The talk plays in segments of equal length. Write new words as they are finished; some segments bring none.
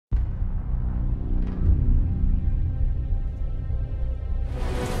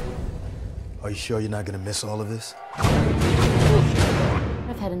Are you sure you're not gonna miss all of this? I've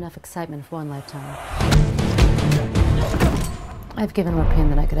had enough excitement for one lifetime. I've given more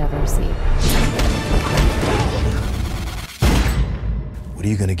pain than I could ever receive. What are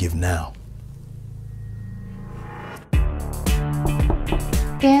you gonna give now?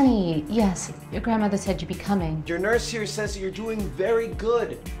 Danny, yes, your grandmother said you'd be coming. Your nurse here says that you're doing very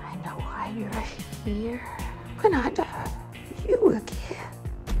good. I know why you're here. When I die, you again.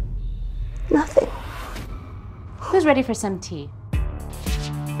 Nothing. Who's ready for some tea?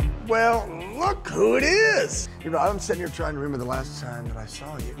 Well, look who it is! You know, I'm sitting here trying to remember the last time that I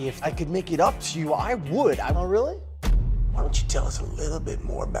saw you. If I could make it up to you, I would. Oh, really? Why don't you tell us a little bit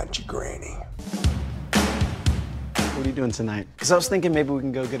more about your granny? What are you doing tonight? Because I was thinking maybe we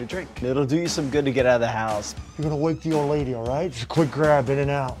can go get a drink. It'll do you some good to get out of the house. You're gonna wake the old lady, all right? Just a quick grab, in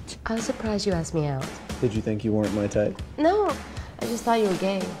and out. I was surprised you asked me out. Did you think you weren't my type? No, I just thought you were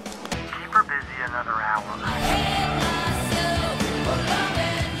gay. Keep her busy another hour.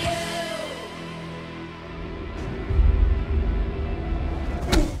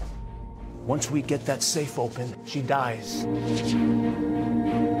 Once we get that safe open, she dies.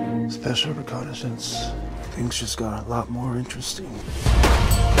 Special reconnaissance. Things just got a lot more interesting.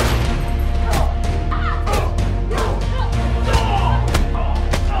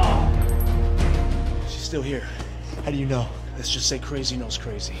 She's still here. How do you know? Let's just say crazy knows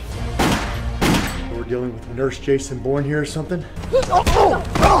crazy. We're dealing with Nurse Jason Bourne here or something?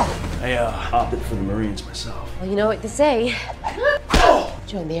 I opted for the Marines myself. Well, you know what to say.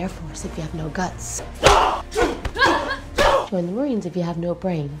 Join the Air Force if you have no guts. Join the Marines if you have no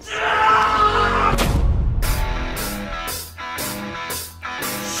brains.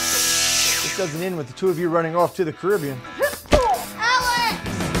 This doesn't end with the two of you running off to the Caribbean. Alex!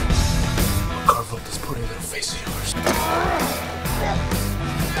 Carve up this pretty little face of yours.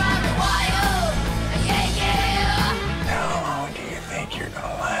 How long do you think you're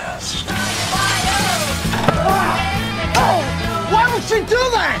gonna last? Why would she do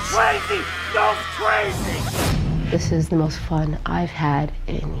that? Crazy! Go crazy! This is the most fun I've had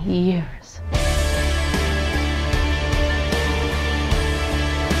in years.